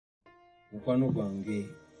mukwano gwange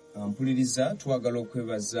mpuliriza twagala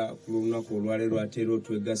okwebaza ku lunaku olwaleero ateera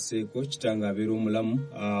otwegasseeko kitanga abeera omulamu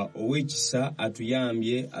ow'ekisa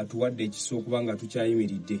atuyambye atuwadde ekisa okuba nga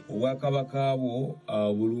tukyayimiridde obwakabaka bwo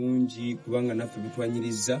bulungi kubanga naffe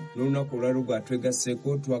butwanyiriza n'olunaku olwaleero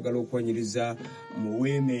gwatwegasseeko twagala okwanyiriza mu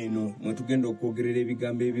weema eno mwe tugenda okwogerera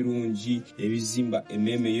ebigambo ebirungi ebizimba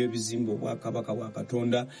emmeeme y'ebizimba obwakabaka bwa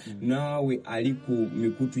Katonda. Naawe ali ku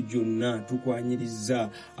mikutu gyonna tukwanyiriza,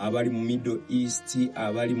 abali mu Middle East,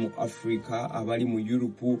 abali mu Africa, abali mu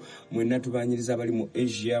Europe, mwenna tubanyiriza, abali mu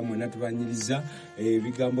Asia mwenna tubanyiriza.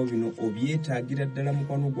 Ebigambo bino obyetaagira ddala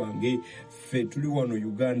mukwano gwange, ffe tuli wano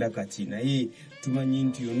Uganda kati naye tumanyi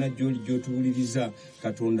nti yonna gy'oli gy'otuwuliriza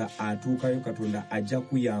Katonda atuukayo, Katonda ajja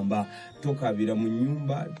kuyamba. Tokabira mu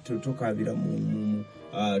nyumba, tokabira mu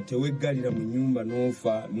teweggalira mu nyumba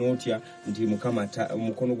n'ofa n'otya nti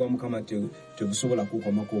mukono gwa Mukama tegusobola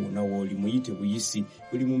kukomako nawooli, muyite buyisi,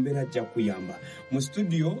 buli mu mbeera ajja kuyamba. Mu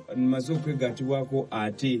studio nmaze okwegaatibwako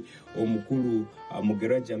ate omukulu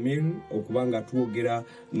Mugerwa Jamil okubanga twogera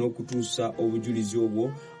n'okutuusa obujulizi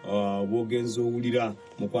obwo bw'ogenza owulira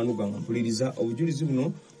mukwano gwange mpuliriza. Obujulizi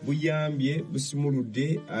buno buyambye,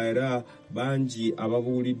 busimuludde, era bangi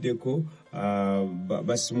ababuwuliddeko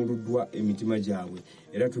basimuluddwa emitima gyabwe,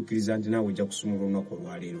 era tukkiriza nti naawe ojja kusumula olunaku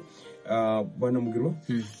olwaleero. Bwana Mugerwa,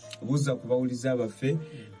 buuza ku bawuliza baffe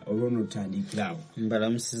olwono tutandikirawo.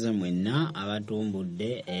 Mbalamusiza mwenna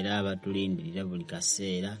abatumbudde era abatulindirira buli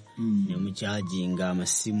kaseera, ne mukyajinga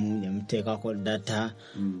amasimu ne muteekako data,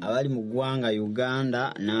 abali mu ggwanga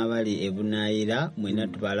Uganda n'abali ebunaayira mwenna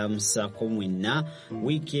tubalamusako mwenna.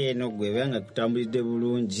 Wiiki eno gweba nga kutambulidde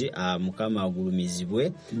bulungi, Mukama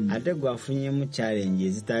agulumizibwe, ate gwafunyemu challenge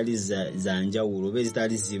ezitali za njawulo oba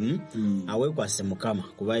ezitali zimu, aweekwase Mukama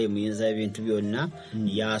kuba ye muyinza ebintu byonna,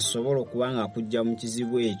 yasobola okuba nga akujja mu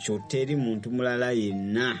kizibu ekyo, teri muntu mulala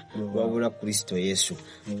yenna wabula Kristo Yesu.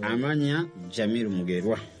 Amanya Jamil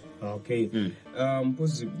Mugerwa. Okay.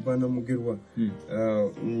 Mpozi bwana Mugerwa,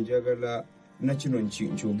 njagala nakino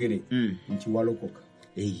nkyogere nti walokoka.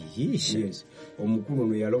 Yes. Omukulu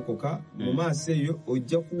ono yalokoka, mu maaso eyo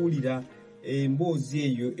ojja kuwulira emboozi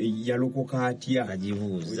eyo yalokoka atya.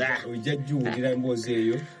 Kajibuuza. Ojja kuwulira emboozi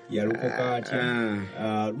eyo yalokoka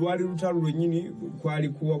atya. Lwali lutalo lwennyini kwali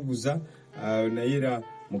kuwaguza, naye era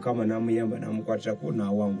Mukama n'amuyamba n'amukwatirako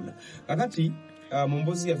n'awangula. Kakati mu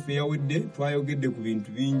mboozi yaffe yawedde twayogedde ku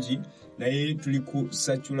bintu bingi, naye tuli ku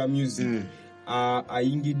secular music.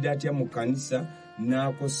 Ayingidde atya mu kanisa,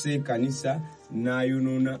 n'akosa kanisa,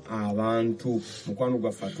 n'ayonoona abantu. Mukwano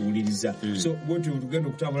gwaffe atuwuliriza. So bwotyo tugenda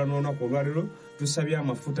okutambula n'olunaku olwaleero, tusabye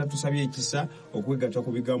amafuta, tusabye ekisa okwegatta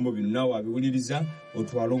ku bigambo bino, naawe abiwuliriza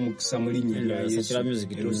otwale omukisa mu linnya lya Yesu. Secular music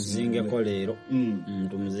tumuzingeko leero.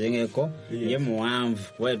 Tumuzingeko ye muwanvu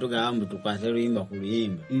kuba tugamba mbu tukwate luyimba ku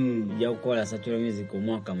luyimba, tujja kukola secular music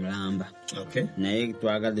omwaka mulamba. Naye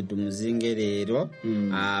twagadde tumuzinge leero.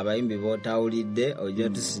 Abayimbi bootawulidde ojja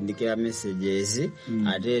tusindikira messages,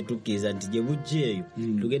 ate tukkiriza nti gye bujja eyo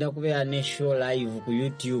tugenda kubeera ne show live ku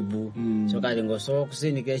YouTube. So kati ng'osobola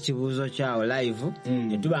okusindika ekibuuzo kyawo live,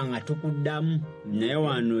 ne tuba nga tukuddamu, naye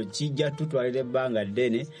wano kijja tutwalira ebbanga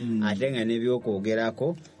ddene, ate nga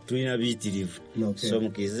n'ebyokwogerako tulina biyitirivu. So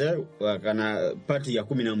mukize wakana pati ya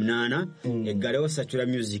 18 eggalewo secular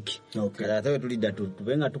music. Kati ate tulidda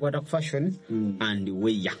tube nga tukwata ku fashion and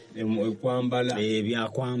wear, kwambala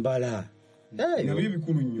ebyakwambala nabyo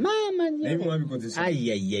bikulu nnyo. Naye mwabikozesa.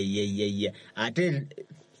 Ate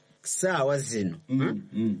saawa zino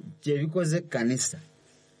gyebikoze ekkanisa,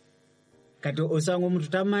 kati osanga omuntu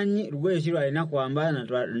tamanyi lugoye ki lwalina kwambala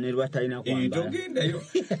ne lwatalina kwambala. Togendayo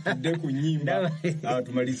tudde ku nnyimba,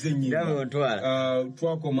 tumalize ennyimba.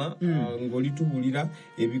 Twakoma ng'olitubuulira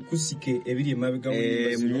ebikusike ebiri emabega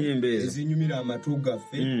mu nnyimba ezinyumira amatu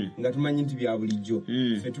gaffe, nga tumanyi nti bya bulijjo.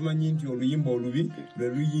 Ffe tumanyi nti oluyimba olubi lwe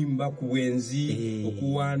luyimba ku bwenzi,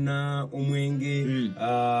 okuwaana omwenge,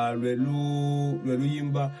 lwe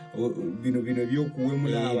luyimba bino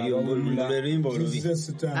ebyokuwemula lwe luyimba olubi.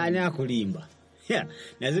 Ani akulimba?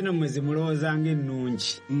 Nazino mwezi mulowooza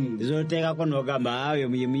ng'ennungi z'oteekako n'ogamba awo ye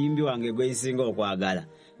muyimbi wange gwensinga okwagala.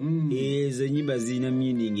 Ezo ennyimba zirina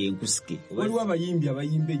meaning enkusike. Waliwo abayimbi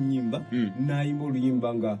abayimba ennyimba n'ayimba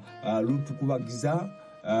oluyimba nga lutukubagiza.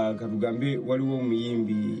 Katugambe waliwo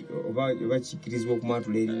omuyimbi oba kikkirizibwa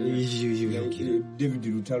okumwatula David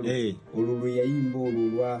Lutalo, olwo lwe yayimba olwo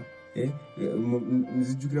lwa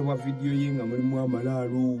nzijjukira bwa vidiyo ye nga mulimu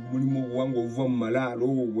amalaalo, mulimu obuwangwa obuva mu malaalo,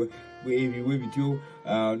 ebyo bityo.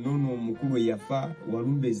 Nono omukulu eyafa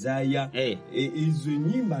walumba ezaaya. Ezo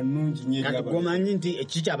ennyimba nnungi nnyo. Kati gomanyi nti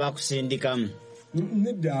ekiki abaakusindikamu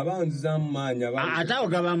Nedda abanza maanyi atawo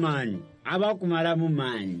gaba maanyi abakumalamu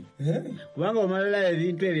maanyi kubanga omalala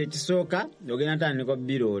ebintu ebyo ekisooka ogenda tandika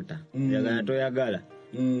biroota yagala toyagala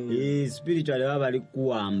spiritual baba bali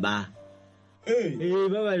kuwamba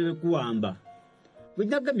baba bali kuwamba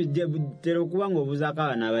tera okuba ng'obuzaako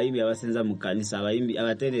abana abayimbi abasinza mu kkanisa abayimbi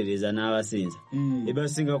abatendereza n'abasinza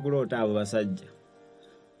ebasinga kuloota abo basajja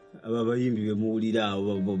abo abayimbi bemuwulira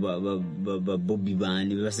abo Bobbi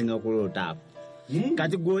Bandi bebasinga kuloota abo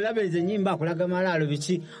kati gw'olabiriza ennyimba akulaga malaalo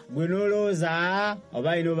biki gwe n'olowooza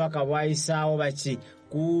oba alina obubaka bw'ayisaawo baki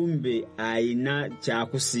kumbe ayina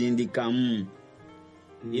kyakusindikamu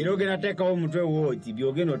era ogenda teekawo omutwe wooti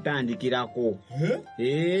byogenda otandikirako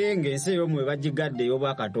ng'ensi ey'omu we bagigadde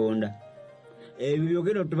ey'obwakatonda ebyo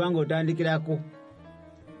byogenda otubanga otandikirako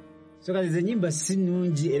so kati ennyimba si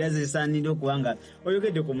nnungi era zisaanira okuba nga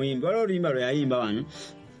oyogedde ku muyimbi waliwo oluyimba lwe yayimba wano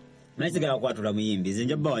naye sigala kukwatula muyimbi nze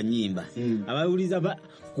nja bba wa nnyimba abawuliza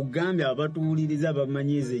kugambye abatuwuliriza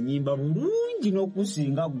bamanyiza ennyimba bulungi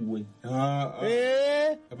n'okusinga ggwe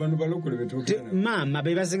abantu balokole betogera maama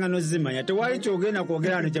be basinga n'ozimanya tewali kyogenda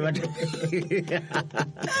kwogera wano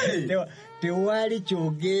tewali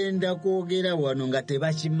kyogenda kwogera wano nga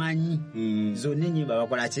tebakimanyi zonna ennyimba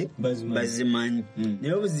bakola ki bazimanyi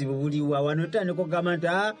naye obuzibu buliwa wano tandika okugamba nti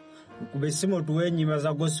kuba essimu tuwe ennyimba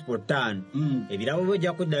za gospel 5 ebirabo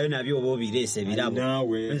byojja kuddayo nabyo oba obireese ebirabo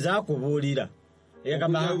nzaakubuulira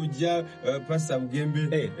ujja Pastor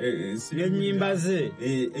Bugembe n'ennyimba ze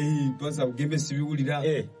Pastor Bugembe sibiwulira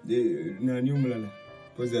nani omulala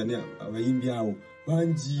pozani abayimbi awo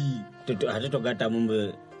bangi ate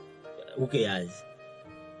togattamu ukeyazi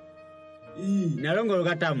nalongolo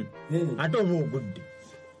gatamu ate oba ogudde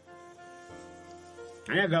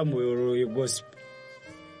ayagamu oyo gospel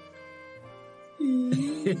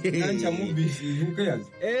nancha mubisi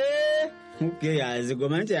ukeyazi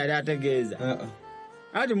goma nti yali ategeeza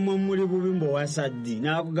ati muli bubi mbowasaddi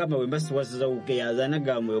nakugamba bwe mbasiwasiza ukeyazi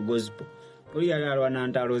anagamba oyo gospel oli yali alwa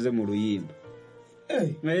nantaloze mu luyimba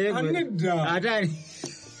ate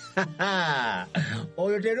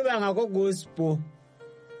oyo terubangako gospel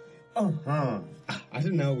ate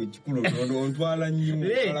naawe kikulo ontwala nnyo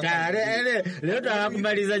leero twala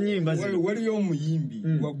kumaliza nnyimba waliyo omuyimbi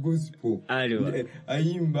wa gospel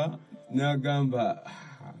ayimba n'agamba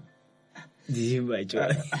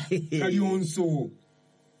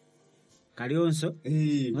kalyonso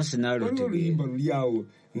oluyimba luli awo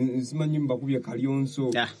nsimanyi mbakubye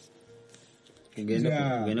kalyonso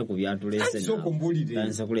tugende ku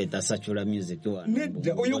byatuleesensa kuleeta sacula music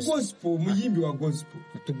nedda oyo gospel muyimbi wa gospel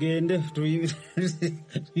tugende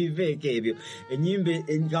tubiveeko ebyo enyimba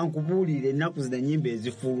kankubuulire ennaku zino enyimba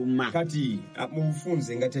ezifuluma kati mu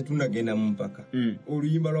bufunze nga tetunagenda mu mpaka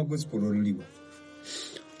oluyimba lwa gospel oluliwa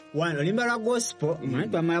wano oluyimba lwa gospel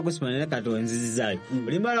twamala gospel naye kati onzizizaayo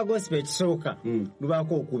oluyimba lwa gospel ekisooka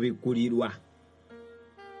lubaako okubikkulirwa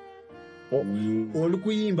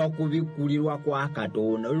olukuyimba kubikkulirwa kwa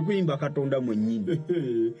Katonda olukuyimba Katonda mwennyini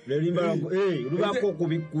lubaako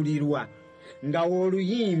okubikkulirwa nga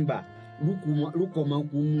oluyimba lukoma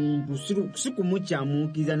ku muntu si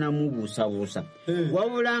kumukyamuukiza namubuusabuusa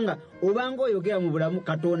wabula nga obanga oyogera mu bulamu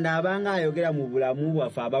Katonda abanga ayogera mu bulamu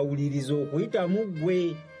bwaffe abawuliriza okuyita mu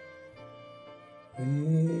ggwe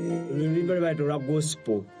oluyimba lwebayita olwa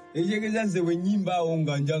gospel ekyegeza nze bwennyimba awo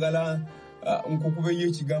nga njagala nkukubeyo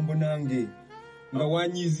ekigambo nange nga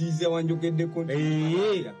wanyiziiza wanjogeddeko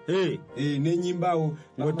n'ennyimba awo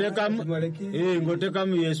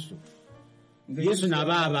ng'oteekamu yesu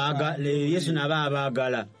naba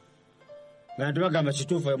abaagala nga tebagamba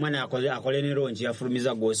kituufu oyo mwana akole ne ronki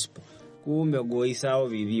yafulumiza gospel kumbe gw'oyisaawo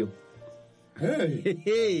bibyo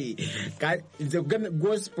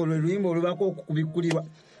gospel lwe luyimba olubako okukubikkulirwa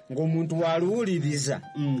ng'omuntu waluwuliriza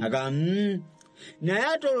agamba naye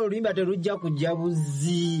ate olwo oluyimba terujja kujja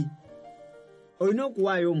buzzi olina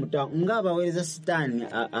okuwaayo omutango ng'abaweereza sitaani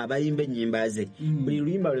abayimba ennyimba ze buli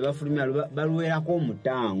luyimba lwe bafulumya baluweerako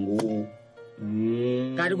omutango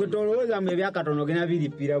kati gwe tolowooza mu ebyakatonda ogenda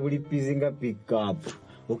biripira bulipizi nga pikapu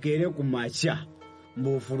okeere ku makya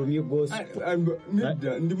mbufulumye gospel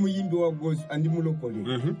ndi muyimbi wa gospel andi mulokole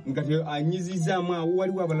nga anyizizaamu awo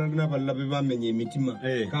waliwo abalala n'abalala be bamenya emitima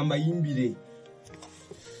kambayimbire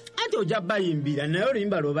ate ojja bayimbira naye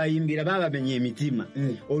oluyimba lwobayimbira baba bamenya emitima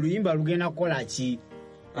oluyimba lugenda kukola ki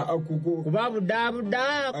kuba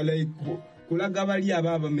budaabuda kulaga bali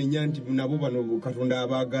aba bamenya nti nabo bano Katonda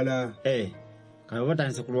abaagala kaba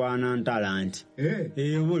batandise kulwana ntala nti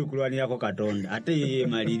oba oli kulwanirako Katonda ate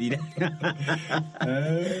yeemalirira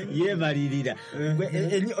yeemalirira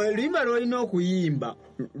oluyimba lwolina okuyimba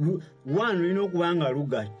wano olina okuba nga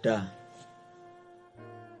lugatta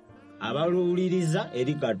abaluuliriza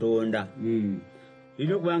eri Katonda.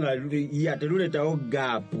 Lino kubanga ya teruletawo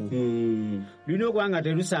gaapu. Lino kubanga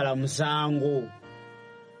terusala musango.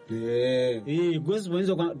 Gospel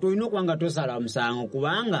nzo tulina kubanga tosala musango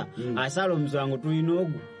kubanga asala musango tulina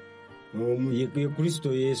ogwo. Ye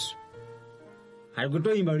Kristo Yesu. Aliko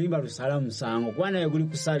toyimba luimba lusala musango kwana yeguli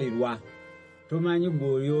kusalirwa. Tomanyi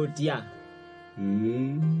gwoli otya.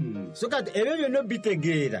 So kati ebyo byonna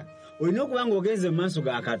bitegeera olina okubanga ogenze mu maaso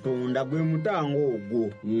ga Katonda gwe mutango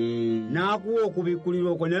ogwo. N'akuwa okubikulira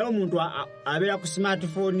okwo naye omuntu abeera ku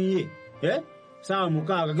smartphone ye sawa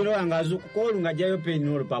mukaaga gero wanga azukukoolu nga ajjayo peni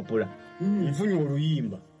n'olupapula nfunye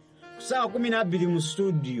oluyimba sawa 12 mu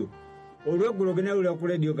studio olweggulo gena lula ku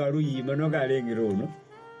radio kaluyimba nogalengera ono.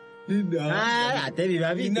 Ate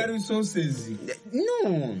biba resources.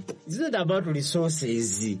 No, it's not about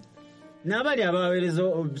resources. Nabali abaweereza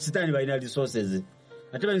sitani balina resources.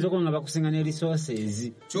 Ate bayinza okuba bakusinga ne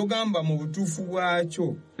resources. Kyogamba mu butuufu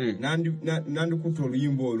bwakyo nandikuta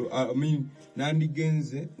oluyimba olwo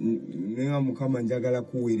nandigenze nenga Mukama njagala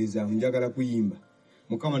kuweereza njagala kuyimba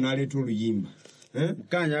Mukama n'aleeta oluyimba.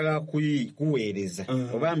 Mukama njagala kuweereza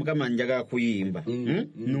oba Mukama njagala kuyimba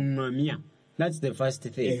nuŋŋamya. That's the first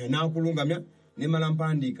thing. Nakulungamya nemala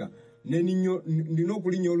mpandiika nina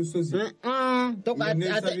okulinya olusozi.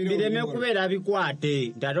 Bireme kubeera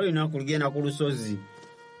bikwate nti ate olina kuligenda ku lusozi.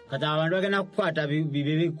 Kati abantu bagenda kukwata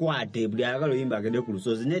bibe bikwate buli ayagala oyimba agende ku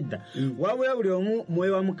lusozi nedda. Wabula buli omu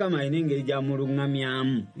mwoyo wa Mukama alina engeri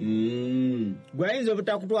gy'amuluŋŋamyamu. Gwayinza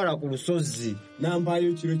obutakutwala ku lusozi.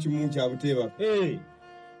 Nampaayo kiro kimu kya buteeba.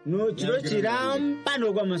 No kiro kirampa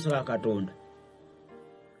n'ogwa mu maaso ga Katonda.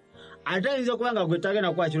 Ate ayinza okubanga gwe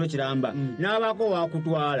tagenda kuwa kiro kiramba n'abaako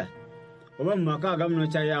wakutwala. Oba mu maka agamu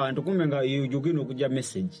nokyali abantu kumbe nga yogenda okujja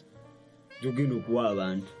message. Yogenda okuwa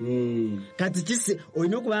abantu. Kati kisi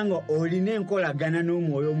olina okubanga olina enkolagana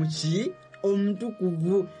n'omwoyo omuki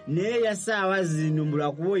omutukuvu naye ya ssaawa zino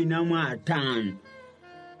mbula kuba olinamu 5.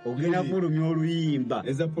 Ogenda kulumya oluyimba.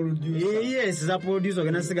 Eza producer. Yes, eza producer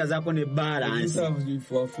ogenda sigazaako ne balance.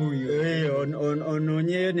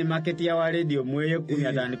 Onoonyeyo ne market ya wa radio mweyo 10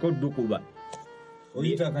 atandika oddukuba.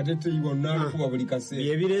 Oyita katete yibonna kuba buli kaseera.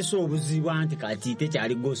 Yebireese obuzibu anti kati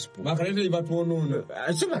tekyali gospel. Bakatete batwonoona.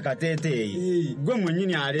 So bakatete gwe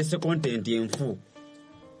mwennyini aleese content enfu.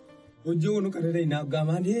 Ojo no katete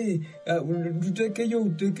inagamba nti tutekeyo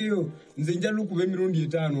nze njala okuba emirundi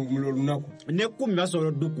 5 mu lunaku. Ne 10 basobola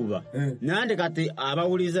oddukuba. Nande kati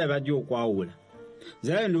abawuliza bajja okwawula.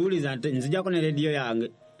 Zayo nduwuliza nti nzijako ne radio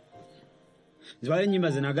yange. Zwale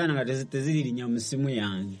nyimba zinagana nga teziririnya mu simu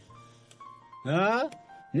yange.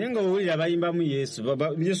 Nenga owulira bayimbamu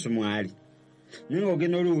Yesu mwali. Nenga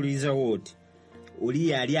ogenda oluwuliza woti. Oli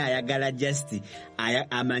yali ayagala just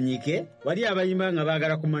amanyike. Wali abayimba nga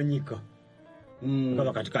baagala kumanyika.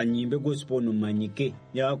 Kaba katika nyimbe gospel no manyike.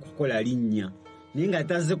 Ya kukola linnya. Nenga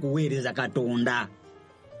taze kuweereza Katonda.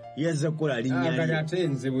 Yeze kukola linnya. Akanyate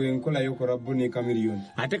nze bwe nkola yokola bone kamiliyoni.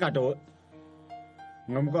 Ate kato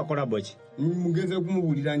ngamuka kola bochi. Mugenze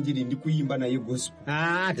kumubulira njiri ndi kuyimba naye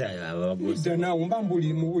gospel. Gospel. Nawo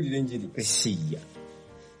mbambulira mubulira njiri. Siya.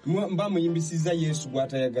 Mba muyimbisiza Yesu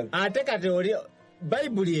gwatayagala. Ate kati oli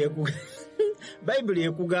Bible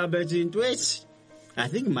ekugamba ekintu eki. I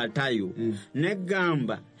think Matayo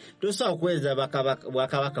negamba tosobola kweza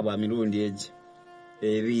bwakabaka bwa mirundi egi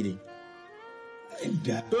 2.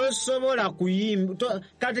 Tosobola kuyimba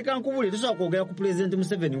kati kankubulire tosobola kwogera ku President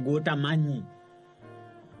Museveni gw'otamanyi.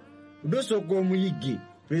 Dosoko omuyigi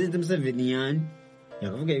President Museveni yani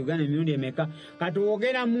yakavuga Uganda emirundi emeka kati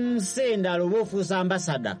wogera mu nsendalo bofuusa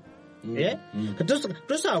ambassador.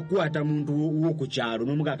 Tosobola kukwata muntu w'okukyalo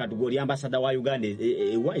n'omuga kati goli ambassador wa Uganda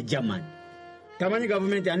German. Tamanyi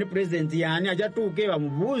government ani president yani ajatuuke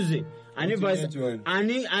bamubuuze ani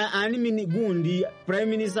mini gundi prime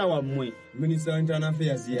minister wammwe minister internal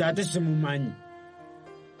affairs ya tate simumanyi.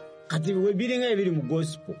 Kati webiringa ebiri mu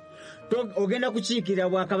gospel ogenda kukiikirira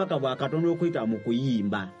bwakabaka bwa Katonda okuyita mu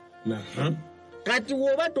kuyimba. Kati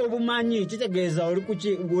woba tobumanyi kitegeeza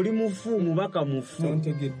oli mufu mubaka mufu.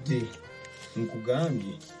 Ntegedde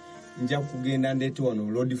nkugambye nja kugenda ndeete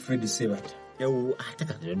wano Lord Fred Sebata. Ate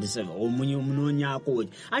kati Lord Sebata omunyi omunoonyaako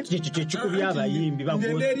anti kyo kikubya abayimbi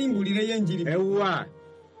bagospel. Ndende erimbulire yenjiri.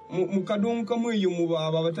 Mu kadongo kamwe eyo mu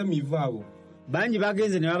abatamiivu abo. Bangi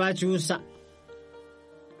bagenze ne babakyusa.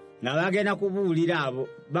 Na bagenda kubuulira abo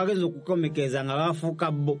bagenze okukomekeza nga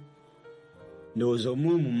bafuuka bo. Ndowooza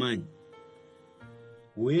omwe mumanyi.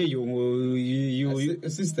 Weyo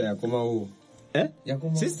sister yakomawo.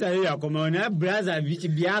 Sister yakomawo naye brother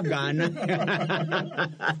byagaana.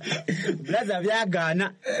 Brother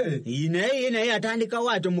byagaana. Naye atandikawo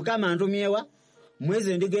ati Mukama antumyewa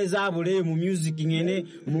mwezi ndigeza bule mu music ngene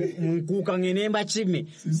mu nkuka ngene mbachime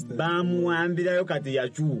bamuambirayo kati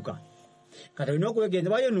yachuka kati nokuwegenza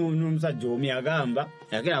bayo n'omusajja omi agamba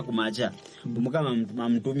yakera kumacha Mukama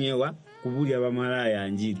amutumyewa kubulya bamalaya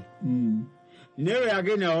njiri newe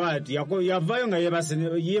yagenda wati yavayo nga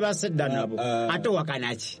yebasedda nabo ate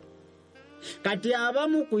wakanachi kati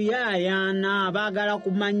abamu kuyaayana abagala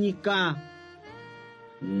kumanyika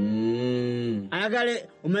agale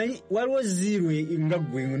umanyi waliwo zirwe nga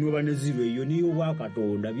gwe noba ne zirwe eyo niyo bwa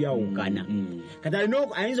Katonda byawukana kati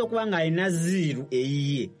ayinza okuba nga alina ziru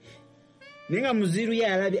eyiye ninga muziru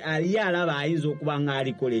yalaba ayinza okuba nga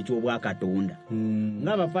alikola ekyobwa Katonda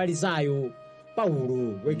ng'Abafalisaayo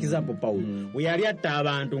Paulo wekizapo Paulo weyali atta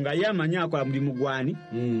abantu nga yamanyi akola mulimu gwani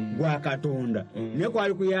gwa Katonda ne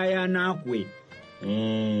kwali kuyaayana kwe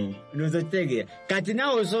noza tegera kati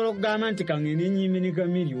nawe osobola okugamba nti kangene nyiminika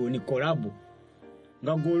miliyoni kolabo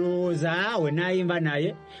nga golooza we nayimba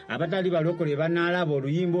naye abatali balokole banaalaba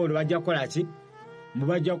oluyimba olwo bajja kukola ki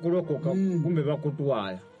mubajja kulokoka kumbe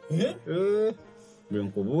bakutwala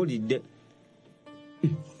bwenkubuulidde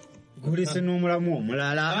gulise n'omulamu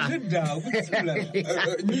omulala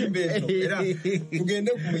nyimba ezo era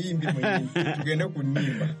tugende ku muyimbi tugende ku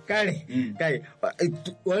nnimba kale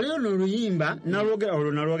waliwo n'oluyimba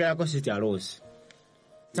nalwogerako City Rose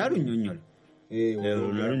talunyonyola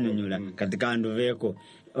nalunyonyola kati kanduveeko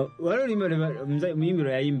waliwo muyimbi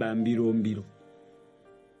lwe yayimba mbirombiro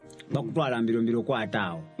bakutwala mbirombiro kwata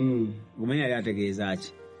awo gumenya yali ategeeza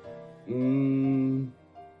ki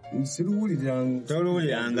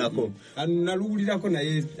toluwulirangako naluwulirako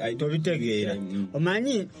naye tobitegeera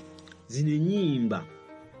omanyi zino ennyimba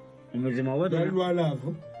omuzima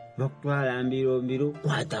lwalwalaavu bakutwala mbirombiro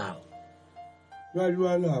kwataawo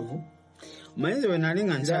lwalwalaavu omanyi nze we nali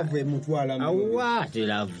nga nsavu emutwala awa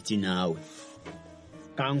teraavu kinaawe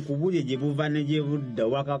kankubulye gye buva ne gye budda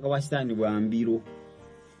obwakaka bwa sitaani bwa mbiro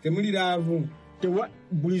temuli laavu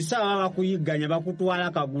buli saawa bakuyigganya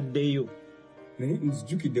bakutwala kaguddeyo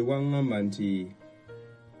nzijukidde waŋŋamba nti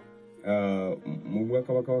mu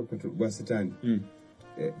bwakabaka bwa sitaani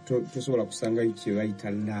tosobola kusangayo kye bayita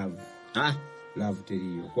laavu laavu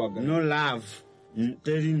teriyo no love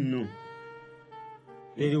teri no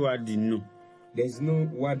teri word no there is no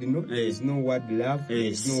word no there is no word love there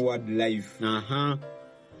is no word life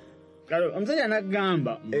kale omusajja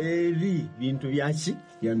nagamba eri bintu byaki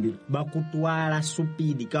bakutwala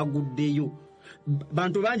supidi kaguddeyo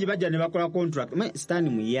bantu bangi bajja ne bakola contract sitaani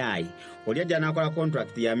muyayi oli ajja n'akola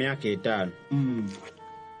contract ya myaka 5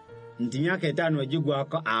 nti myaka 5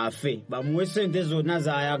 egigwako afe bamuwe sente zonna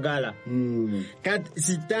z'ayagala kati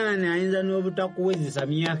sitaani ayinza n'obutakuwezesa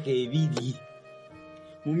myaka 2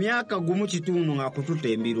 mu myaka gumu kitundu ng'akututa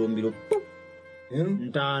embirombiro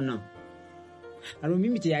 5 alo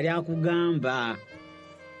mimi teyali akugamba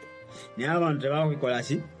naye abantu tebakikola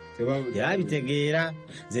ki yabitegeera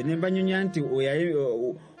nze ne mbanyunya nti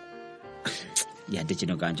yadde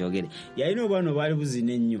kino kankyogere yalina obwana obwali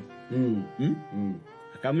buzina ennyo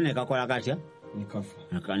akamu ne kakola katya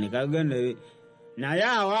nekagenda naye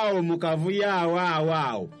awaawo mukavuyo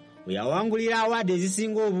awaawo yawangulira awaadi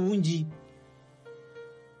ezisinga obungi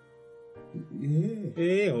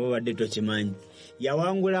oba badde tokimanyi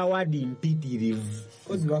yawangula awaadi mpitirivu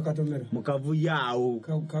kozi bakatomera mukavuyo awo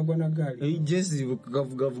kagwa na gaali jesi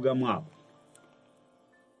kavugavugamu awo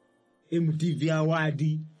MTV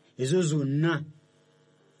awaadi ezo zonna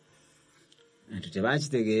nti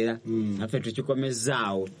tebakitegeera naffe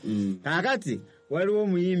tukikomezaawo kakati waliwo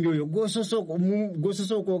omuyimbi oyo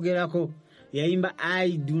gwososa okwogerako yayimba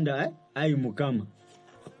ai dunda ai mukama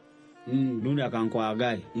dunda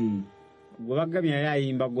kankwagale gwe bagamya yali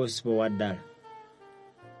ayimba gospel waddala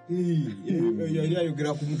yali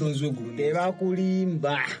ayogera ku mutonzi w'eggulu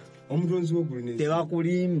tebakulimba omutonzi w'eggulu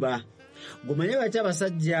tebakulimba gomanye bati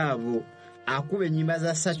abasajja abo akuba ennyimba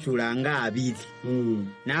za sacula nga 2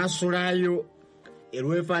 n'asulayo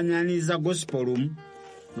erwefaananyiriza gospel lumu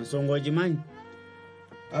musonga ogimanyi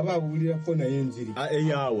aba awulirako naye enjiri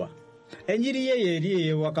eyawa enjiri ye yeri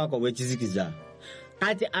eyewakako bwekizikiza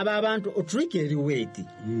kati abo abantu oturika eriweeti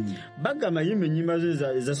bagamba yimba ennyimba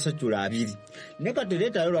za sacula 2 ne kati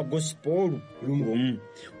leetayo lwa gospel lumu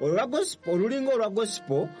olulinga olwa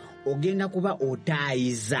gospel ogenda kuba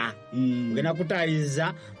otaayiza ogenda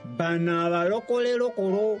kutaayiza bana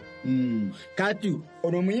abalokolelokolo kati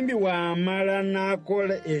ono omuyimbi wamala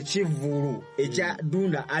n'akola ekivulu ekya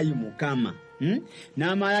dunda ayi mukama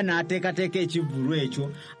n'amala n'ateekateeka ekivvulu ekyo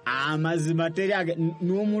amazima teri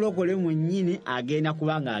n'omulokole mwennyini agenda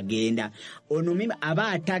kubanga agenda ono mimba aba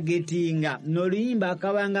atagetinga n'oluyimba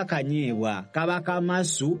akabanga kanyeebwa kaba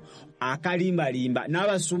kamasu akalimbalimba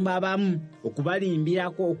n'abasumba abamu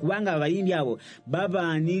okubalimbirako okubanga abayimbi abo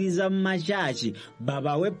babaaniriza mu makyaki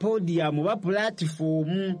babawe podiyamu ba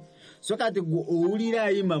pulatifomu so kati owulira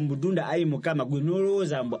ayimba mu budunda ayi mukama gwe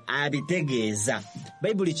n'olowooza mbu abitegeeza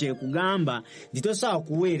bayibuli kyekugamba nti tosobola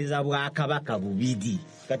kuweereza bwakabaka bubiri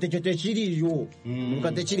kati ekyo tekiriyo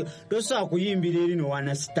kati tekiriyo tosobola kuyimbira eri no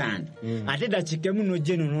wanasitani ate dakikemu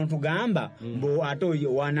nojjeno n'otugamba mbu ate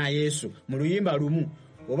wana yesu mu luyimba lumu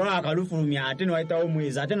oba akalufulumya ate newayitawo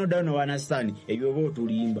mwezi ate noddayo no wanasitani ebyo oba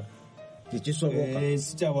otulimba tekisoboka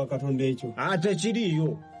sikyawa katonda ekyo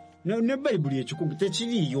tekiriyo ne bayibuli ekikugu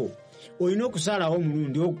tekiriyo olina okusalawo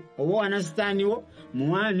omulundi ogwo oba wanasitaaniwo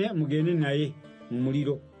muwane mugende naye mu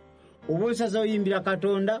muliro oba osaza oyimbira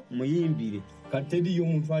katonda muyimbire kati teriyo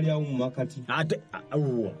omuntu alyawo mu makati ate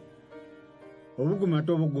obuguma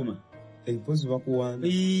tobuguma empozi bakuwanda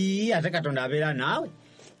ate katonda abeera naawe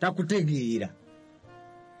takutegeera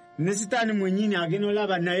ne sitaani mwennyini agenda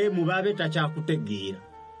olaba naye mubabe takyakutegeera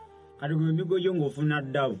kati gwe emigojo ng'ofuna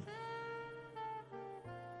ddabu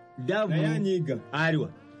naye anyiiga aliwa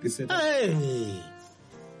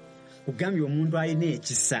kugambye omuntu alina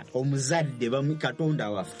ekisa omuzadde bamu katonda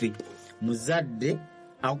waffe muzadde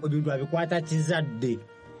ebintu abikwata kizadde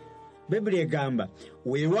bayibuli egamba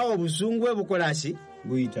weewaawo obusungu bwe bukolaki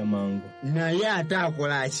buyita mangu naye ate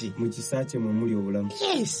akolaki mu kisa kye mwe muli obulamu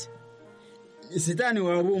yes sitaani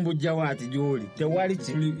wabumbujja waati gy'oli tewali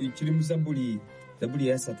kiri mu zabuli ya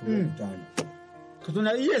 3:5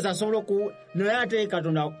 katonda yesu asobola naye ate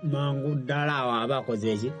katonda mangu ddala awo aba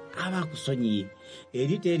akoze eki aba akusonyiye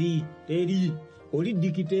eri teri oli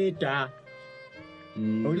dikiteeta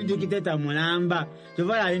oli dikiteeta mulamba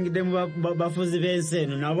kyova yayingidde mu bafuzi b'ensi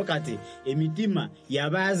eno nabo kati emitima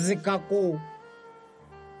yabaazikako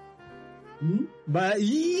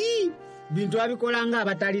bintu babikola nga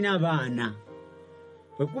abatalina baana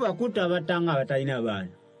bwekuba kutta abatanga abatalina baana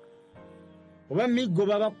oba miggo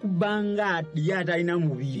babakubanga ye atalina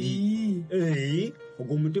mubiri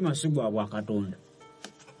ogwo omutima si gwa bwakatonda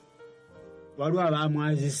waliwo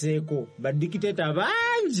abamwaziseeko badikiteeta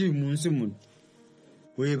bangi mu nsi muno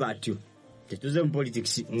bwe batyo tetuze mu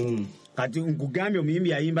politics kati nkugambye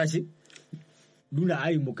omuyimbi ayimba ki dunda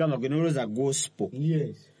ayi mukama gwe noloza gospel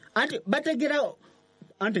anti bategera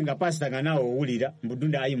anti nga pasita nga naawe owulira mbu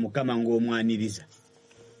dunda ayi mukama ng'omwaniriza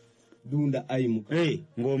dunda ayi mukama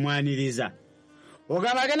ng'omwaniriza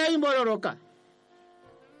ogamba agenda yimbololoka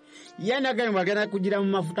yandagani agenda kugira mu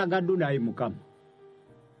mafuta ga dunda ayi mukama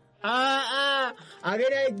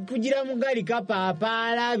agenda kugira mu gali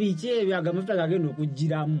kapaapaala biki ebyo amafuta gagenda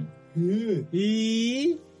okugiramu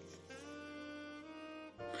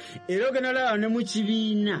era ogenda olaba ne mu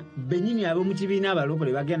kibiina benyini ab'omu kibiina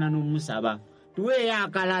abalokole bagenda n'omusaba tuweeyo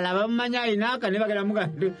akalala bamumanya alina aka ne bagenda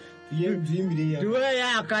tuweeyo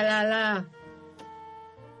akalala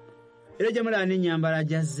era gye mulaba n'ennyambala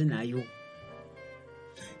jazze nayo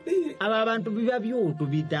abo abantu biba byoto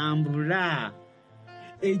bitambula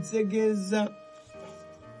ekitegeeza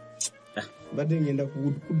badde ngenda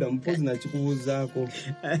kudda mupozi nakikubuuzaako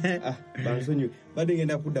bansonyiwe badde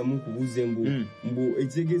ngenda kuddamu nkubuuze mbu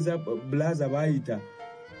ekitegeeza bulaza baayita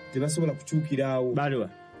tebasobola kukyukiraawo baliwa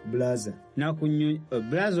bulaza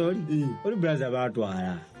bulaza oli bulaza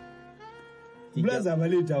baatwala bulaza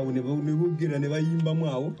abaleeta awo ne boogera ne bayimbamu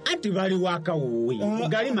awo ati bali wakawuwe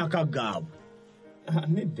gali maka gaabwe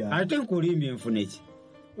nedda ate nkulimbye enfune ki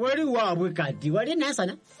wali waabwe kati wali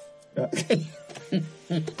nasana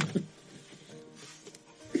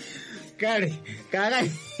kale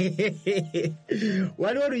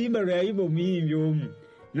waliwo oluyimba lwe yayimba omuyimbi omu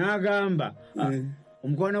n'agamba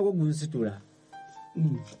omukwano gwo gunsitula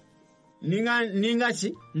ninga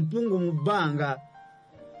ki mpungu mu bbanga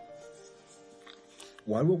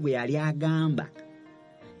waliwo gwe yali agamba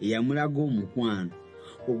eyamulaga omukwano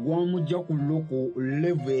ogw'omujja ku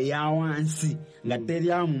levu eya wansi nga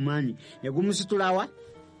teri amumanyi ne gumusitulawa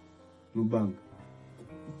mu bbanga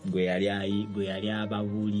gwe yali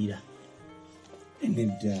ababuulira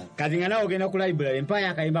nedda kati nga nawe ogenda ku library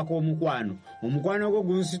empaya akayimba k'omukwano omukwano gwo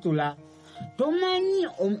gunsitula tomanyi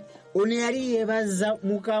ono yali yeebaza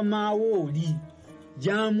mukama we oli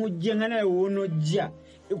gyamujje nga nawe wonojja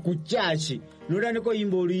ku kyaki notandika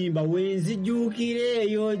oyimba oluyimba wenzijjuukira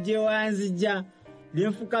eyo gye wanzijja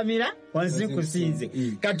nenfukamira wansi nkusinze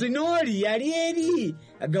kati n'oli yali eri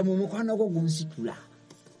agamba omukwano gwo gunsitula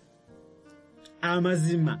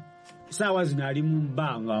amazima saawa zino ali mu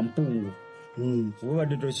bbanga mpungu oba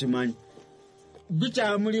badde tokimanyi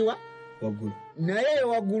gucyamuliwa waggulu naye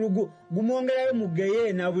waggulu gumwongerayo mu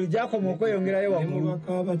geyeena buli gyakoma okweyongerayo waggulu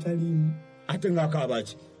ate ng'akaaba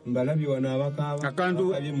ki mbalabye wano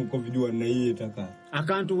abakaabye mu covid naye yetaka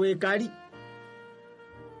akantu weekali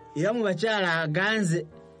era mu bakyala aganze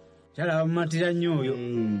kyala bamumatira nnyo oyo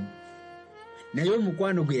naye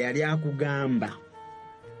omukwano gwe yali akugamba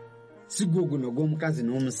si gwe guno gw'omukazi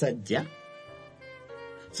n'omusajja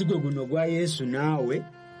si gwe guno gwa Yesu naawe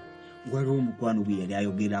gwaliwo omukwano gwe yali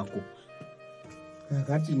ayogerako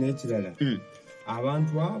kakati n'ekirala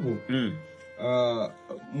abantu abo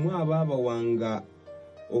mwaba abawanga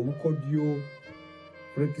obukodyo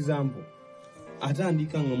for example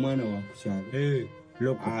atandika nga mwana wa kukyalo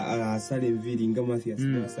asala enviiri nga Mathias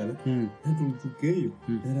asala natulutukeeyo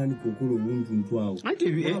natandika okola obuntuntu awo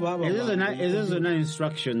ezo zonna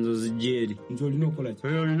instructions ozijjeeri nti olina okukola ki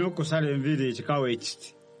olina okusala enviiri ekikawo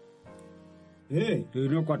ekiti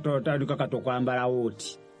olina okwatandika kati okwambala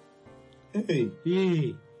wooti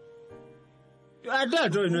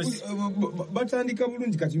ate olina batandika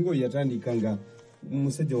bulungi kati ng'oyo yatandika nga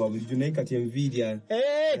umusajja wa bulijjo naye kati enviiri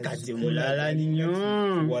kati mulala nnyo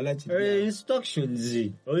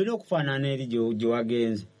instructions olina okufaanana eri gye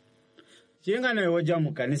wagenze kiringa nawe wajja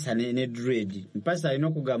mu kanisa ne dread mpasa alina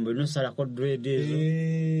okugamba olina osalako dread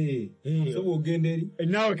ezo soba ogenda eri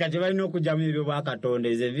naawe kati balina okugyamu ebyo bwakatonda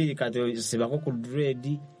ezo enviiri kati sibako ku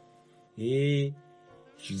dread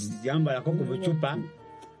yambalako ku bucupa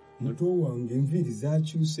muto wange enviiri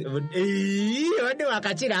zakyuse wadde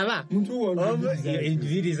wakakiraba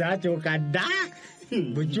enviiri zakyuka dda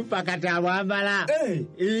bucupa kati abwambala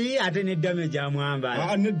ate ne damage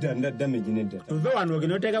amwambala nedda damage tuve wano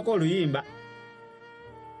ogenda oteekako oluyimba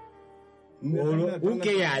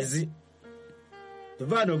ukeyazi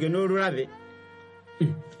tuve wano ogenda olulabe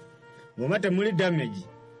bwoma temuli damage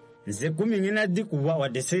nze 10 ngina dikuwa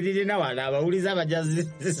wadde seririna wala abawuliza abajja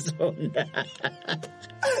zisonda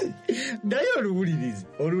naye oluwulirizi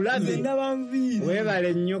olulabe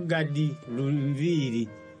weebale nnyo gadi lunviiri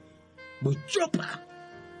bucupa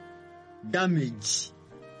damage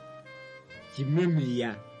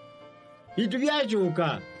kimemiya bintu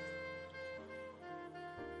byakyuka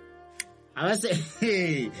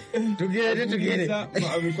tugere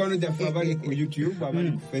mikwano gyaffe abali ku YouTube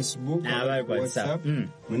abali ku Facebook abali ku WhatsApp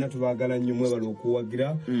mwena tubaagala nnyo mwebala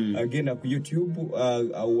okuwagira agenda ku YouTube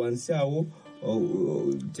wansi awo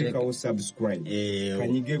tekawo subscribe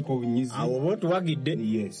kanyigeko obunyizi awo botuwagidde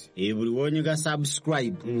buli wonyiga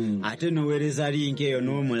subscribe ate noweereza link eyo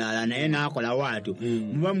n'omulala naye naakola waatyo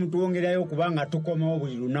muba mutuwongerayo kubanga tukomawo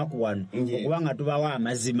buli lunaku wano okubanga tubawo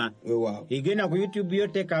amazima egenda ku YouTube yo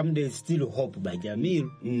tekamu the still hope by Jamil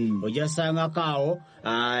ojasangako awo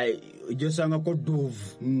ojasangako dove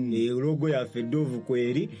logo yaffe dove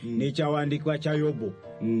kweri n'ekyawandiikibwa kya Yobo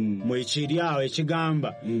mwekiri awo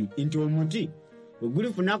ekigamba nti omuti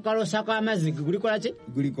gulifuna kalosa k'amazzi gulikola ki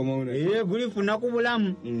gulifuna ku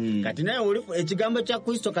bulamu kati naye ekigambo kya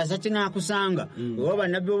Kristo kasa kinaakusanga oba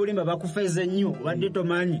bannabbi b'obulimba bakufeeza nnyo obadde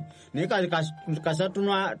tomanyi naye kasa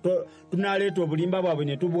tunaleeta obulimba bwabwe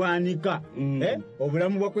ne tubwanika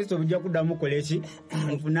obulamu bwa Kristo bujja kuddamu kola eki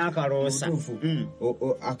nfuna akaloosa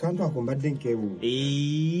akantu ako mbadde nkeebuuza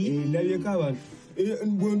ndabyeko abantu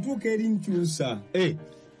bwe ntuuka eri nkyusa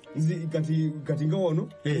kati nga wano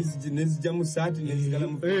nezijja mu saati nezigala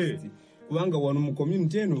mu vesti kubanga wano mu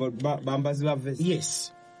community eno bambazi ba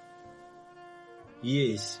vesti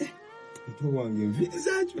yes muto wange enviiri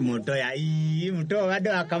zakyo muto obadde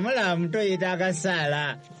wakamala muto yeetaaga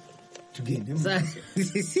saala tugende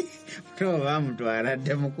muto bamutwala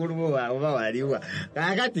dde mukulu bo oba waliwa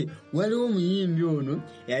kakati waliwo omuyimbi ono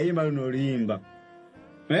yayimba luno oluyimba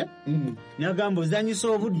nagamba ozanyisa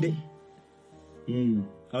obudde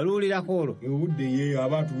oluwulirako olwo obudde yeeyo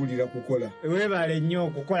aba atuwulira kukola weebale nnyo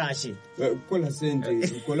okukola ki kukola sente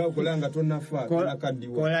kola nga tonafa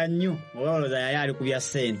kola nnyo oba olowooza yali ali ku bya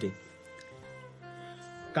ssente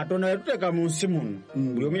katonda yatuteeka mu nsi muno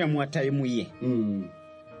buli omu yamuwa tayimu ye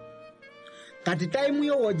kati tayimu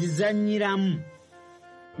yo wogizannyiramu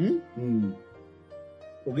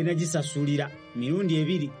ogenda gisasulira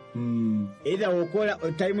mirundi 2 era wokola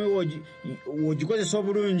tayimu yo wogikozesa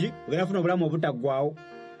obulungi ogenda funa obulamu obutaggwawo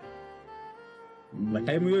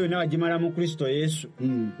batayimu yo yonna wagimala mu Kristo Yesu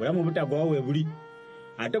obulamu obutaggwawo we buli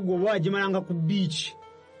ate gwe oba wagimalanga ku biiki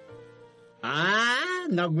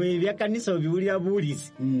nga gwe ebyakanisa obiwulira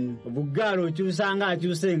buwulizi obugaala okyusanga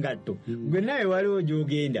akyusa engatto gwe nawe waliwo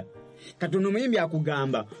gy'ogenda Katonda omuyimbi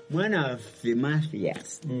akugamba mwana waffe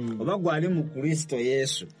Mathias oba gwali mu Kristo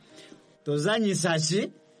Yesu tozanyisa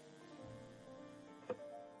ki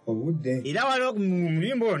obudde era waliwo mu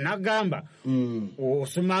muyimbi ono n'agamba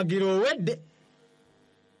osumagira owedde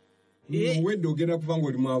owedde ogenda kufa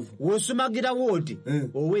ng'oli mwavu. W'osumagira woti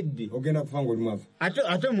owedde ogenda kufa ng'oli mwavu.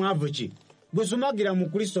 Ate mwavu ki? Bw'osumagira mu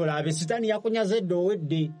Kristo laabe sitaani yakunyaza edda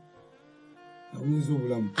owedde. Awunyiza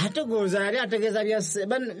obulamu. Ate goza yali ategeeza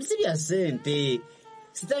si bya ssente.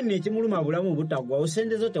 Sitaani ekimuluma bulamu butaggwawo,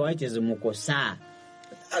 ssente zo tewali tezimukosa.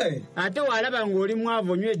 Ate walaba ng'oli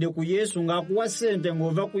mwavu onywedde ku Yesu ng'akuwa ssente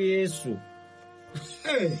ng'ova ku Yesu.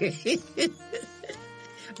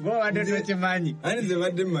 Gwabadde tokimanyi. Ani ze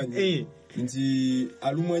badde mmanyi nti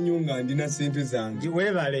alumwa nnyo nga ndina ssente zange.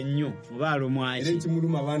 Weebale nnyo oba alumwa ki. Era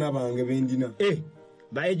ekimuluma abaana bange be ndina.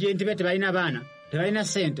 Baejenti be tebalina baana, tebalina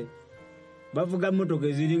ssente. Bavuga mmotoka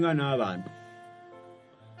eziringa n'abantu.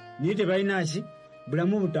 Naye tebalina ki?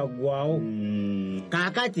 Bulamu butaggwawo.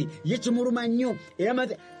 Kaakati ye kimuluma nnyo era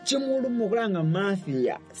kimuluma okulanga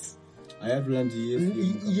mafias. Ayatula nti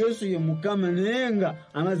Yesu ye Mukama naye nga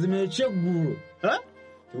amazima ekyeggulo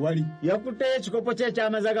tewali yakuteyo ekikopo kye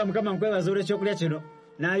ekyamazzi ga Mukama nkwebaza olw'ekyokulya kino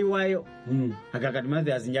n'ayiwayo. Akakati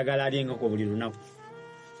Mathias njagala alyengako buli lunaku.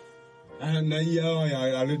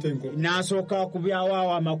 N'asooka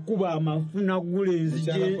akubyawo amakubo amafuna gula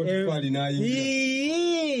enzije.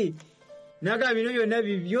 Naga bino byonna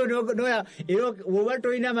bibyo era woba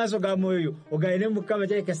tolina amaaso ga mwoyo ogaline Mukama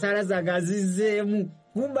kyaleka sala zange azizzeemu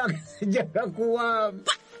kumba gajjaga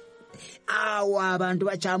kuwamba. Awo abantu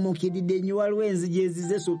bakyamuukiridde nnyo waliwo enzigi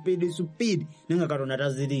ezize supiidi naye nga Katonda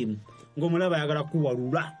taziriimu ng'omulaba ayagala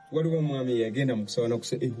kuwalula. Waliwo omwami yagenda mu kusaba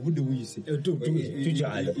nakusiiba obudde buyise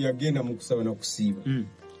yagenda mu kusaba nakusiiba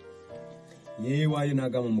yeewaayo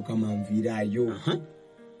n'agamba Mukama nviiraayo.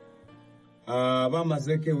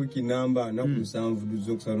 Bamazeeko ewiki namba naku 7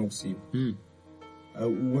 duze okusaba n'okusiiba.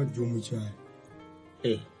 Wajja omukyala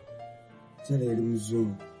kyala yali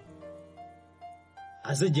muzungu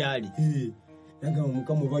aze gyali nagamba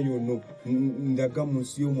Mukama oba yono ndaga mu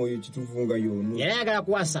nsi y'omwoyo kituufu nga yono. Yali ayagala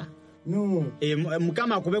kuwasa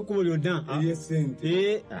Mukama akube ekkubo lyonna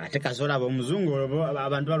sente. Ate kasolaba omuzungu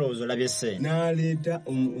abantu balowooza olabye ssente. N'aleeta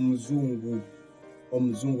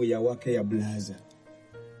omuzungu yawaka ya bulaza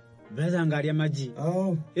ng'ali amagi.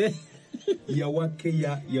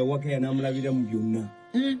 yawaka n'amulabira mu byonna.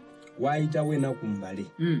 Waayitawo enaku mbale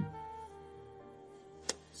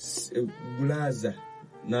bulaza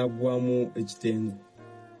n'agwamu ekitengo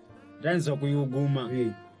tandisa okuyuguuma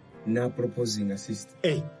n'aproposinga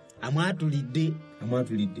sister amwatulidde.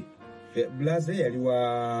 Bulaza yali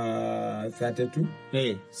wa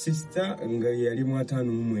 32 sister nga yali mu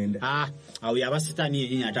 59. Awo yaba sitaani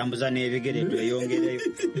erinnya atambuza n'ebigere tweyongereyo.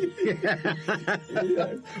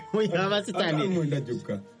 Yaba sitaani mwenda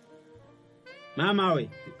gyokka maama we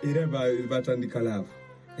era batandika laava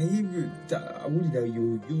awulira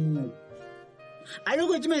yoyo.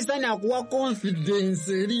 Aliko ekimanyi sitaani akuwa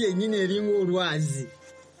confidence eri yennyini eringa olwazi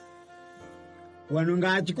wano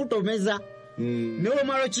ng'akikutomeza. Nawe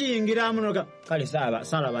omala okiyingiramu noga kale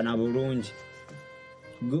saalaba na bulungi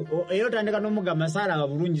era otandika n'omugamba saalaba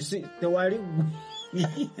bulungi tewali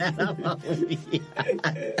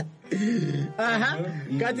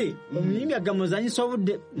kati omuyimbi agamuzanyisa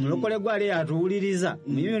obudde mulokole gwali yatuwuliriza.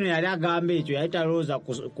 Omuyimbi ono yali agamba ekyo yali talowooza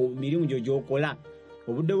ku mirimu gyo gy'okola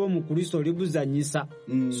obudde bw'omu Kristo olibuzanyisa.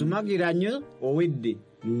 Sumagira nnyo owedde.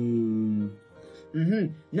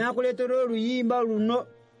 N'akuleetera oluyimba luno.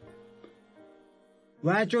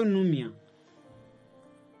 Lwaki onnumya?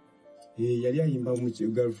 Yali ayimba mu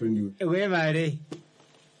girlfriend we. Weebale.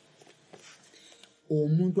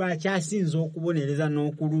 Omuntu akyasinza okubonereza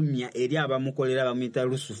n'okulumya eri abamukolera bamuyita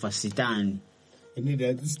Lusufa sitaani.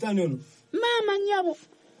 Sitaani ono? Maama nnyabo.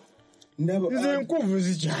 Nze enkuvu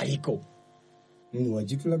zikyaliko.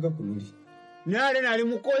 Wagitulaga ku luli. Naale nali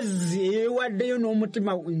mukozi eyeewaddeyo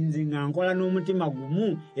n'omutima nze nga nkola n'omutima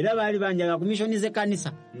gumu era baali banjaga ku missoni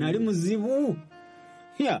z'ekkanisa. Nali muzibu.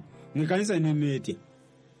 Mwekanisa nemeetya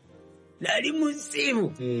nali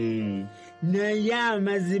muzibu naye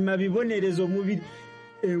amazima bibonerezo omubiri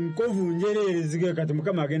enkovu njereere zige kati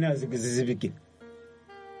Mukama agenda azizibike.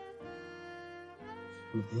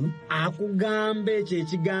 Akugamba ekyo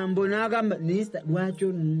ekigambo n'agamba lwaki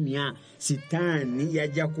onnumya? Sitaani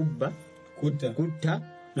yajja kutta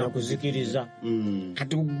nakuzikiriza.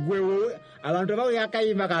 Kati gwe abantu abawe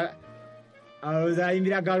yakayimba alowooza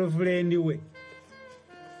ayimbira girlfriend we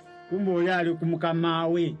kumbe oli ali ku Mukama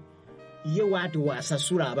we ye waati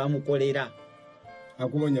wasasula abamukolera.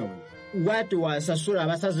 Akubonya waati wasasula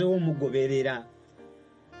abasazewo omugoberera.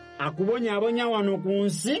 Akubonyabonya wano ku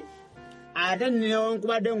nsi ate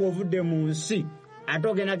newankubadde ng'ovudde mu nsi ate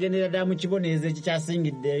ogendagendera ddala mu kibonerezo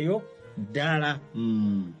ekikyasingiddeeyo ddala.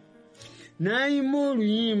 N'ayimba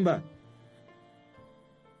oluyimba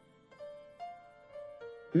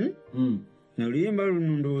oluyimba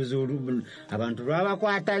luno ndowooza abantu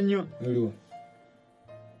lwabakwata nnyo.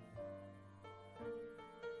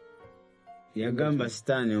 Yagamba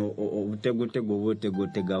sitaani obutegotego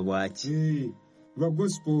obwotegotega bwaki? Lwa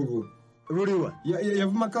gospel luliwa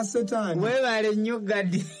yavuma ka setaani. Weebale nnyo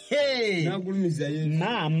Gadi. N'agulumiza Yesu.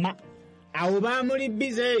 Maama awo baamuli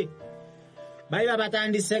bize bali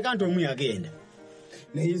babatandise kanti omu yagenda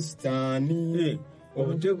naye sitaani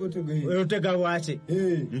obutega bwaki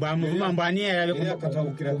mbwamuvuma mbwani yalabe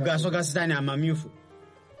ku gaso ga sitaani amamyufu.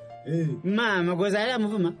 Maama gwezaali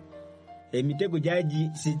amuvuma emitego gyagi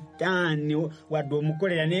sitaani wadde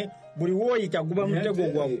omukolera ne buli wooyita guba mutego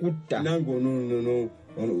gwa kutta. Nange ono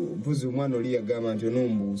mpuzi omwana oli yagamba nti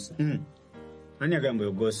onombuusa. Ani yagamba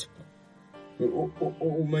yo gospel?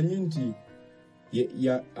 Omanyi nti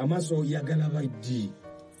amaaso yagalaba ddi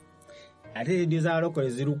ate redio z'abalokole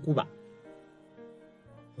zirukuba.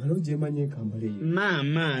 Waliwo gyemanyi ekambala eyo.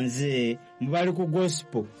 Maama nze mubali ku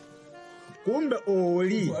gospel kumbe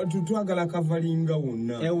oli twagala kavalinga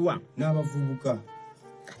wonna ewa n'abavubuka.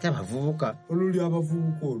 Kati abavubuka oluli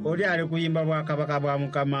abavubuka oli ali kuyimba bwakabaka bwa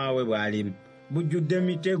mukama we bwalimu bujjudde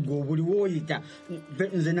emitego buli wooyita.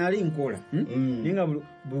 Nze nali nkola naye nga buli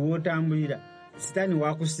wootambulira sitaani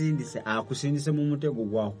wakusindise akusindise mu mutego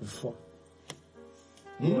gwa kufa.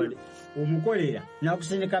 Omukolera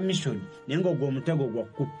n'akusindika mission naye ng'ogwo omutego gwa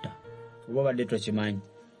kutta oba obadde tokimanyi.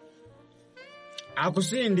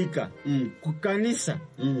 Akusindika ku kanisa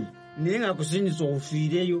naye ng'akusindisa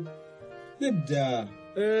ofiireyo. Nedda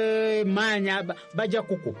maanya bajja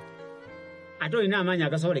kuko ate olina amaanyi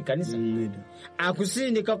agasobola ekkanisa.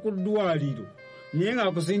 Akusindika ku ddwaliro naye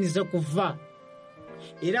ng'akusindisa kufa.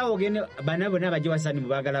 Era ogende bana bonna bajja wasani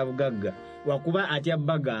mubaagala bugagga wakuba atya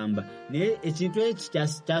bagamba naye ekintu ekyo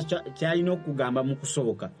kyalina okugamba mu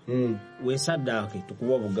kusoboka weesaddaake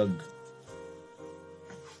tukuba obugagga.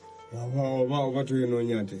 oba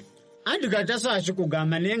tuyinoonya ate anti kati tasobola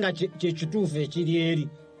kikugamba naye nga kyekituufu ekiri eri.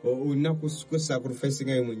 olina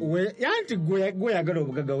kwesacrificingayo mwenyewe. Anti gweyagala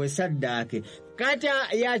obugagga weesaddaake kati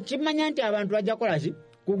yakimanya nti abantu bajja kukola ki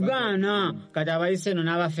kugaana. Kati abayise eno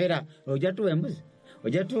n'abafera ojja tuwa embuzi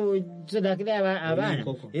ojja tusaddaakira abaana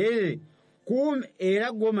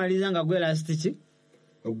era gw'omaliza nga gwelasiti ki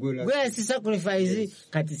gwelasi sacrifice.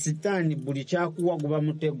 Kati sitaani buli kyakuwa guba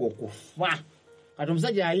mutego kufa. Kati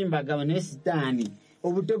omusajja ayimba agamba naye sitaani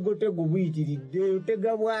obutegotego buyitiridde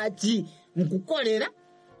otega bwaki nkukolera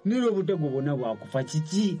nira obutego bwonna bwakufa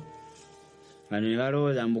kiki. Bano ne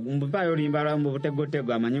balowooza mbumpaayo olimba lwa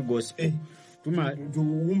butegotego amanyi gospel.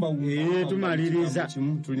 Tumaliriza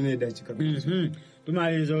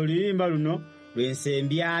tumaliriza oluyimba luno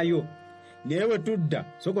lwensembyayo naye bwe tudda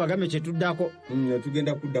sooka bagambe kye tuddako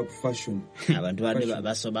tugenda kudda ku fashion. Abantu badde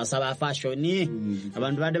basaba fashion.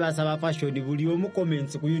 Abantu badde basaba fashion. Buli omu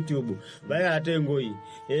comments ku YouTube bayala ate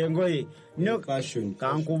engoye fashion.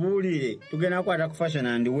 Kankubuulire tugenda kukwata ku fashion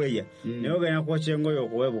and wear naye ogenda kwokya engoye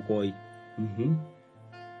okuwa ebukoyi.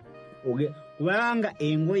 Kubanga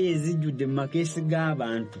engoye ezijjudde mu makeesi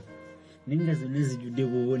g'abantu ninga zonna zijjudde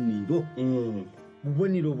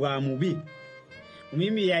bubonero bwa mubi.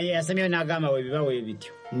 Omuyimbi yasemyeyo n'agamba weebiba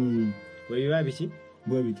weebityo. Weebiba biki?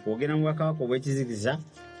 Ogenda mu bwakabaka obw'ekizikiza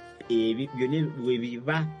byonna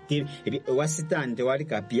weebiba ewa sitaani tewali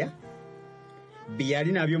kapya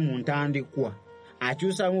byali nabyo mu ntandikwa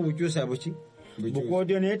akyusamu bukyusa buki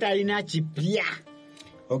bukodyo naye talina kipya.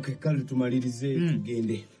 Kale tumalirize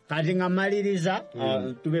tugende. Kati nga maliriza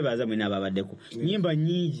tubebaza mwena ababaddeko nyimba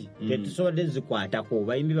nyingi tetusobodde zikwatako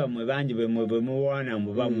bayimbi bamwe bangi bwe muwaana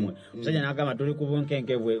mu bamwe. Omusajja n'agamba tuli ku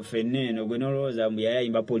bunkenke ffenna eno gwe n'olowooza mbu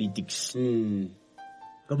yayimba politics.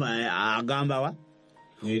 Agamba wa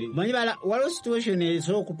manyi bala waliwo situation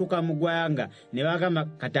esobola okutuuka mu ggwanga ne bagamba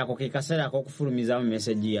kati ako ke kaseera ak'okufulumizaamu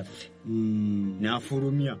meseji yaffe.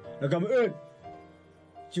 N'afulumya agamba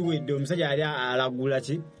kiwedde omusajja yali alagula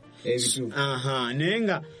ki naye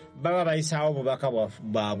nga baba bayisaawo obubaka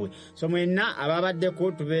bwabwe. So mwenna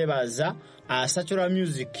ababaddeko tubeebaza. Secular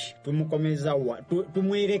music tumukomeza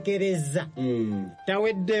tumwerekereza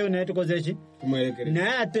taweddeyo naye tukoze ki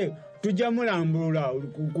naye ate tujja mulambulula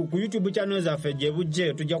ku YouTube channel zaffe gye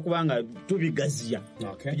bujje tujja kubanga tubigaziya.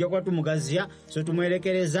 Tujja kuba tumugaziya so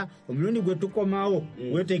tumwerekereza omulundi gwe tukomawo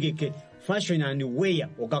wetegeke fashion and wear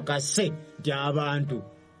okakase nti abantu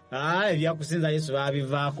ebyakusinza Yesu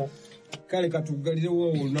babivaako. Kale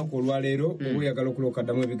katugalirewo olunaku olwaleero oba oyagala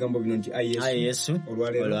okulokaddamu ebigambo bino nti Yesu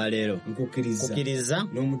olwaleero nkukkiriza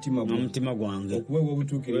n'omutima gwange okuweebwa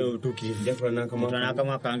obutuukirivu njatula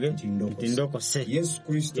n'akamwa kange nti ndokose Yesu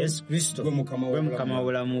Kristo gwe mukama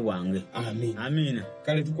w'obulamu bwange. Amiina.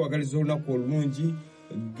 Kale tukwagaliza olunaku olungi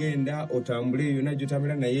genda otambule yonna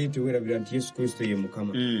gyotambula naye teweerabira nti Yesu Kristo ye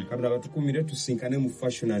Mukama. Katonda batukumire tusinkane mu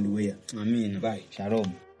fashion and wear. Amen. Bye. Shalom.